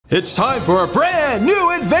It's time for a brand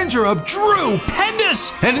new adventure of Drew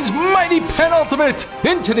Pendous and his mighty penultimate.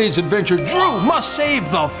 In today's adventure, Drew must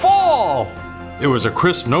save the fall. It was a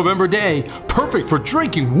crisp November day, perfect for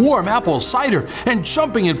drinking warm apple cider and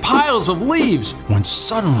jumping in piles of leaves, when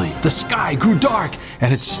suddenly the sky grew dark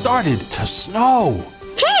and it started to snow.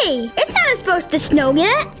 Hey, it's not supposed to snow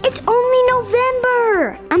yet. It's only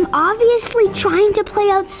November. I'm obviously trying to play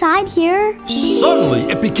outside here. Suddenly,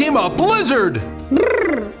 it became a blizzard.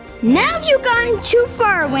 Brr. Now you've gone too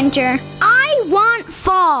far, Winter. I want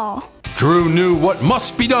fall. Drew knew what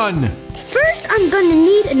must be done. First, I'm gonna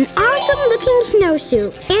need an awesome-looking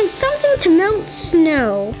snowsuit and something to melt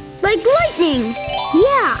snow, like lightning.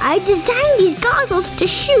 Yeah, I designed these goggles to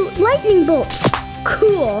shoot lightning bolts.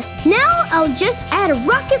 Cool. Now I'll just add a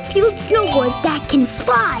rocket-fueled snowboard that can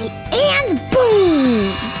fly, and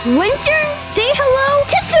boom! Winter, say hello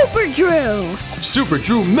to Super Drew. Super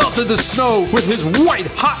Drew melted the snow with his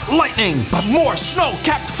white-hot lightning, but more snow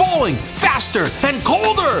kept falling, faster and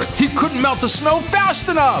colder. He couldn't melt the snow fast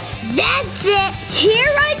enough. That's it.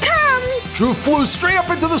 Here I come. Drew flew straight up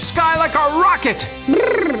into the sky like a rocket.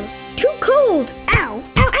 Brr, too cold. Ow,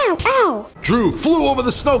 ow, ow, ow. Drew flew over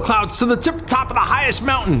the snow clouds to the top of the highest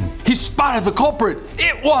mountain. He spotted the culprit.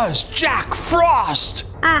 It was Jack Frost.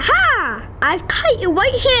 Aha! I've caught you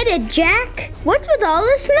white-handed, Jack. What's with all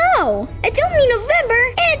the snow? It's only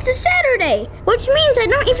November and it's a Saturday, which means I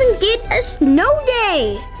don't even get a snow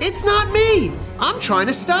day. It's not me. I'm trying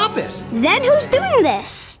to stop it. Then who's doing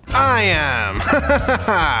this? I am.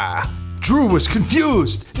 Drew was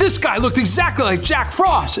confused. This guy looked exactly like Jack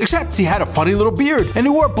Frost, except he had a funny little beard and he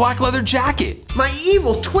wore a black leather jacket. My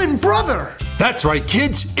evil twin brother. That's right,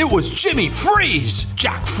 kids. It was Jimmy Freeze,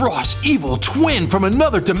 Jack Frost's evil twin from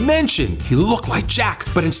another dimension. He looked like Jack,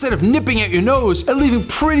 but instead of nipping at your nose and leaving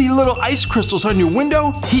pretty little ice crystals on your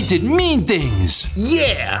window, he did mean things.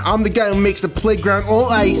 Yeah, I'm the guy who makes the playground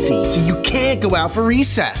all icy, so you can't go out for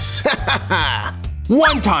recess.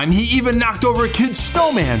 One time, he even knocked over a kid's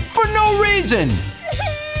snowman for no reason.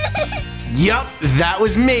 Yup, that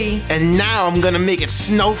was me, and now I'm gonna make it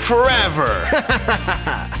snow forever.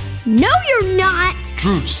 No, you're not.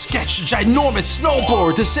 Drew sketched a ginormous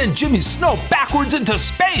snowblower to send Jimmy's snow backwards into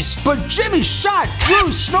space, but Jimmy shot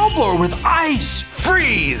Drew's snowblower with ice.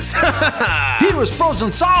 Freeze! He was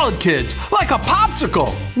frozen solid, kids, like a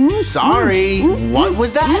popsicle. Sorry, what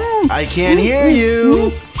was that? I can't hear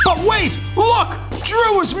you. But wait, look!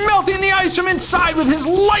 Drew was melting the ice from inside with his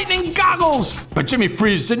lightning goggles. But Jimmy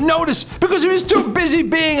Freeze didn't notice because he was too busy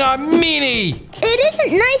being a meanie. It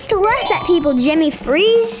isn't nice to laugh at people, Jimmy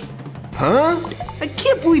Freeze. Huh? I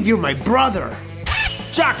can't believe you're my brother.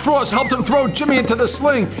 Jack Frost helped him throw Jimmy into the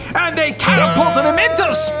sling, and they catapulted him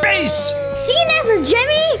into space. See you never,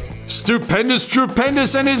 Jimmy. Stupendous Drew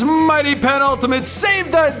Pendous and his mighty penultimate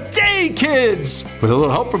saved the day, kids! With a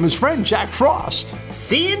little help from his friend, Jack Frost.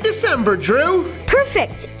 See you in December, Drew.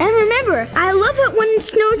 Perfect. And remember, I love it when it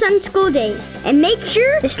snows on school days. And make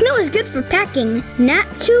sure the snow is good for packing, not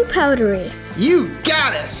too powdery. You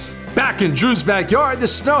got it. Back in Drew's backyard, the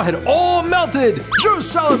snow had all melted. Drew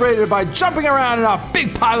celebrated by jumping around in a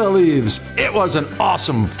big pile of leaves. It was an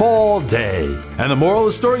awesome fall day. And the moral of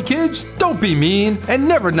the story, kids, don't be mean and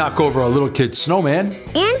never knock over a little kid's snowman.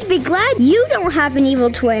 And be glad you don't have an evil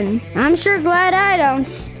twin. I'm sure glad I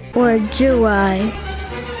don't. Or do I?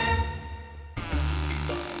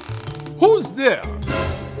 Who's there?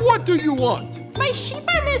 What do you want? My sheep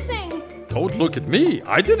are missing. Don't look at me.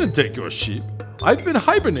 I didn't take your sheep. I've been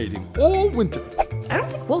hibernating all winter. I don't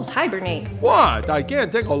think wolves hibernate. What? I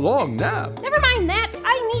can't take a long nap. Never mind that.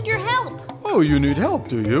 I need your help. Oh, you need help,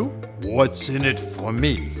 do you? What's in it for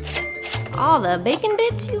me? All the bacon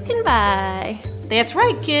bits you can buy. That's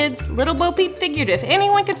right, kids. Little Bo Peep figured if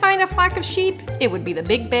anyone could find a flock of sheep, it would be the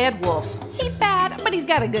big bad wolf. He's bad, but he's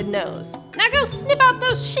got a good nose. Now go snip out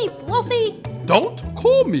those sheep, Wolfie. Don't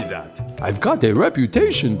call me that. I've got a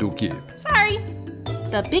reputation to keep. Sorry.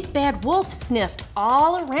 The big bad wolf sniffed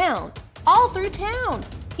all around, all through town.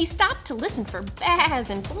 He stopped to listen for baas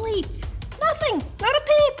and bleats. Nothing, not a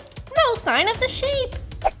peep, no sign of the sheep.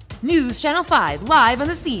 News Channel 5 live on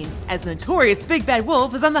the scene as the notorious Big Bad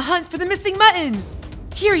Wolf is on the hunt for the missing mutton.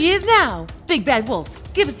 Here he is now. Big Bad Wolf,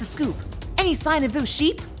 give us the scoop. Any sign of those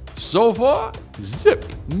sheep? So far, zip,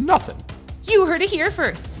 nothing. You heard it here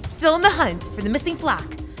first. Still on the hunt for the missing flock.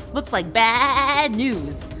 Looks like bad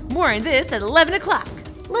news. More on this at 11 o'clock.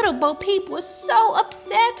 Little Bo Peep was so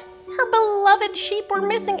upset. Her beloved sheep were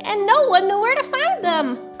missing and no one knew where to find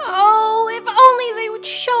them. Oh, if only they would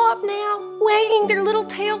show up now, wagging their little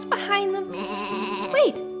tails behind them.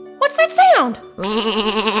 Wait, what's that sound?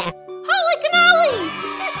 Holy cannolis!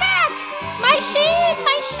 They're back! My sheep!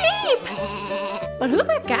 My sheep! But who's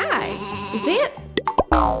that guy? Is that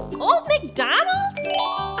Old MacDonald?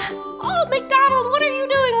 Old MacDonald, what are you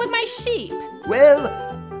doing with my sheep? Well,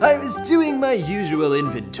 I was doing my usual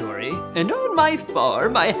inventory, and on my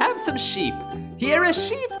farm I have some sheep. Here a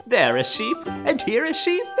sheep, there a sheep, and here a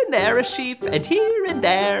sheep, and there a sheep, and here and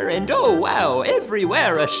there, and oh wow,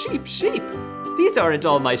 everywhere a sheep, sheep. These aren't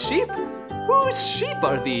all my sheep. Whose sheep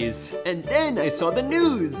are these? And then I saw the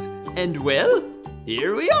news, and well,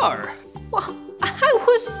 here we are. Well, I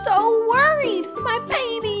was so worried, my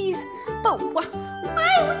babies. But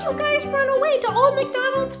why would you guys run away to Old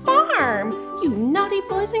MacDonald's farm? You naughty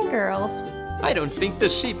boys and girls. I don't think the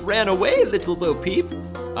sheep ran away, Little Bo Peep.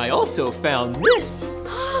 I also found this.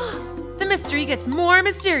 The mystery gets more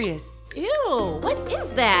mysterious. Ew, what is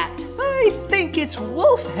that? I think it's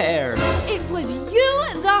wolf hair. It was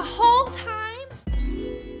you the whole time?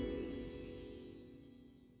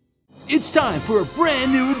 It's time for a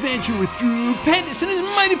brand new adventure with Drew Pendous and his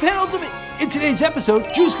mighty penultimate. In today's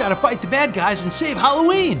episode, Drew's got to fight the bad guys and save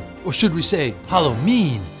Halloween. Or should we say,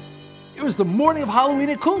 Halloween. It was the morning of Halloween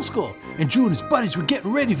at Cool School, and Drew and his buddies were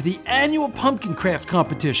getting ready for the annual pumpkin craft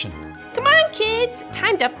competition. Come on, kids.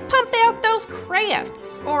 Time to pump out those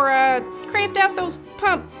crafts. Or, craft out those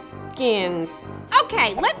pumpkins.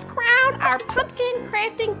 Okay, let's crown our pumpkin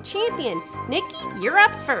crafting champion. Nikki, you're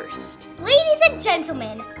up first. Ladies and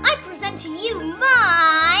gentlemen, I present to you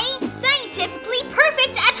my scientifically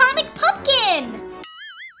perfect atomic pumpkin!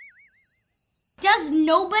 Does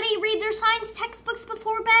nobody read their science textbooks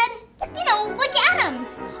before bed? You know, like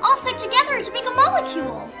atoms, all stuck together to make a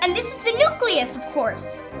molecule. And this is the nucleus, of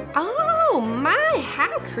course. Oh my,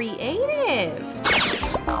 how creative.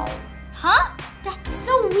 Huh? That's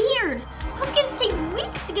so weird. Pumpkins take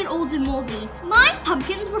weeks to get old and moldy. My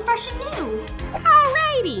pumpkins were fresh and new.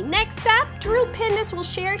 Alrighty, next up, Drew Pendous will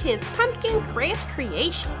share his pumpkin craft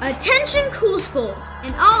creation. Attention Cool School!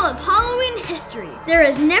 In all of Halloween history, there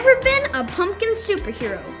has never been a pumpkin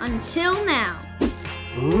superhero until now.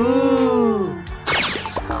 Ooh.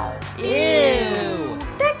 Ew.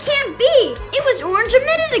 That can't be! It was orange a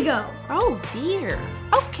minute ago! Oh dear.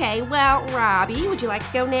 Okay, well, Robbie, would you like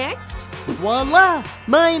to go next? Voila!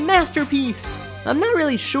 My masterpiece! I'm not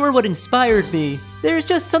really sure what inspired me. There's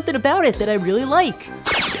just something about it that I really like.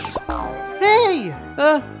 Hey!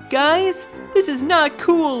 Guys? This is not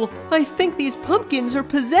cool. I think these pumpkins are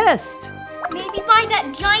possessed. Maybe by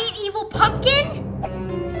that giant evil pumpkin?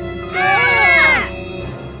 Ah!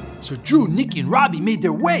 So Drew, Nikki, and Robbie made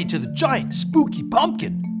their way to the giant spooky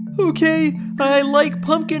pumpkin. Okay, I like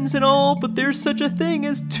pumpkins and all, but there's such a thing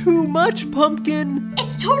as too much pumpkin.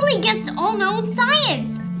 It's totally against all known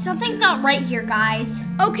science. Something's not right here, guys.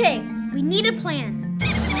 Okay, we need a plan.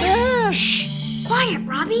 Shh! Quiet,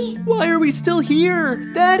 Robbie. Why are we still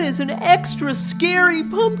here? That is an extra scary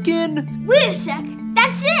pumpkin. Wait a sec.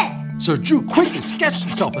 That's it. So Drew quickly sketched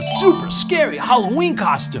himself a super scary Halloween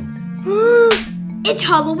costume. It's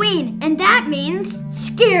Halloween, and that means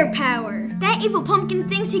scare power. That evil pumpkin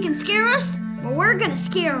thinks he can scare us, but we're gonna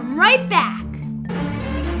scare him right back.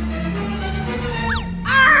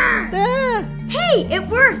 Hey, it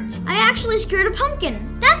worked! I actually scared a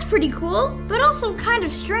pumpkin. That's pretty cool, but also kind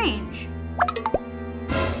of strange.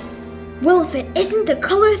 Well, if it isn't the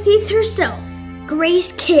color thief herself,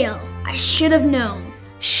 Grace Kale, I should have known.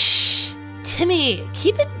 Shh! Timmy,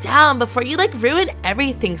 keep it down before you ruin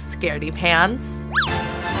everything, scaredy pants.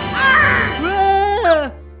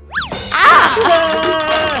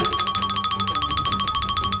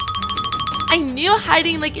 I knew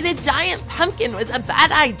hiding in a giant pumpkin was a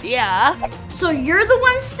bad idea. So you're the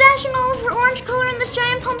one stashing all of her orange color in this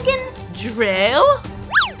giant pumpkin? Drew?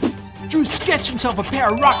 Drew sketched himself a pair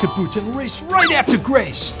of rocket boots and raced right after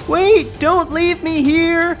Grace. Wait, don't leave me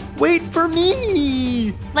here. Wait for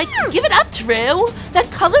me. Give it up, Drew.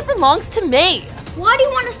 That color belongs to me. Why do you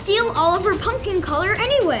want to steal all of her pumpkin color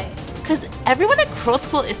anyway? Because everyone at Cool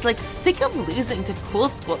School is sick of losing to Cool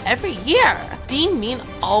School every year. Dean Mean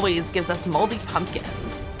always gives us moldy pumpkins.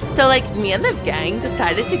 So me and the gang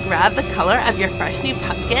decided to grab the color of your fresh new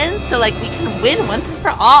pumpkin so we can win once and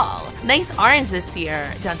for all. Nice orange this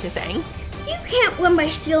year, don't you think? You can't win by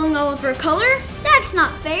stealing all of her color. That's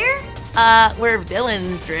not fair. We're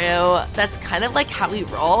villains, Drew. That's kind of how we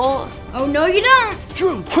roll. Oh, no you don't.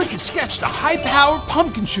 Drew quickly sketched a high-powered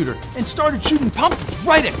pumpkin shooter and started shooting pumpkins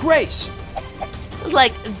right at Grace.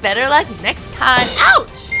 Better luck next time.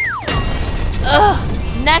 Ouch!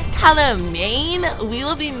 Ugh, next Halloween, we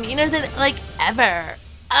will be meaner than, ever.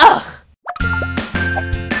 Ugh!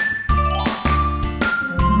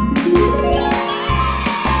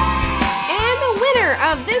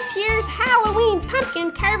 Of this year's Halloween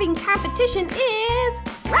pumpkin carving competition is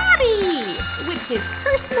Robbie, with his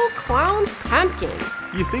personal clone pumpkin.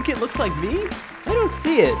 You think it looks like me? I don't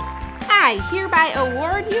see it. I hereby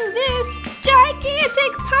award you this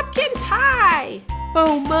gigantic pumpkin pie.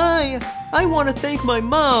 Oh my! I want to thank my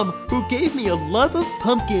mom, who gave me a love of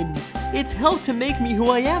pumpkins. It's helped to make me who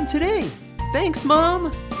I am today. Thanks,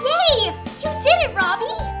 Mom. Yay! You did it,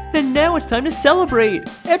 Robbie! And now it's time to celebrate.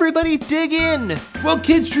 Everybody dig in. Well,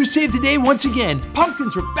 kids, Drew saved the day once again.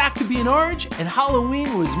 Pumpkins were back to being orange, and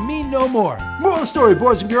Halloween was mean no more. Moral of the story,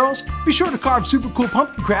 boys and girls, be sure to carve super cool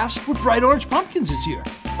pumpkin crafts with bright orange pumpkins this year.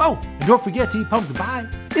 Oh, and don't forget to eat pumpkin pie.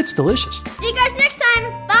 It's delicious. See you guys next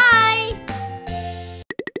time. Bye!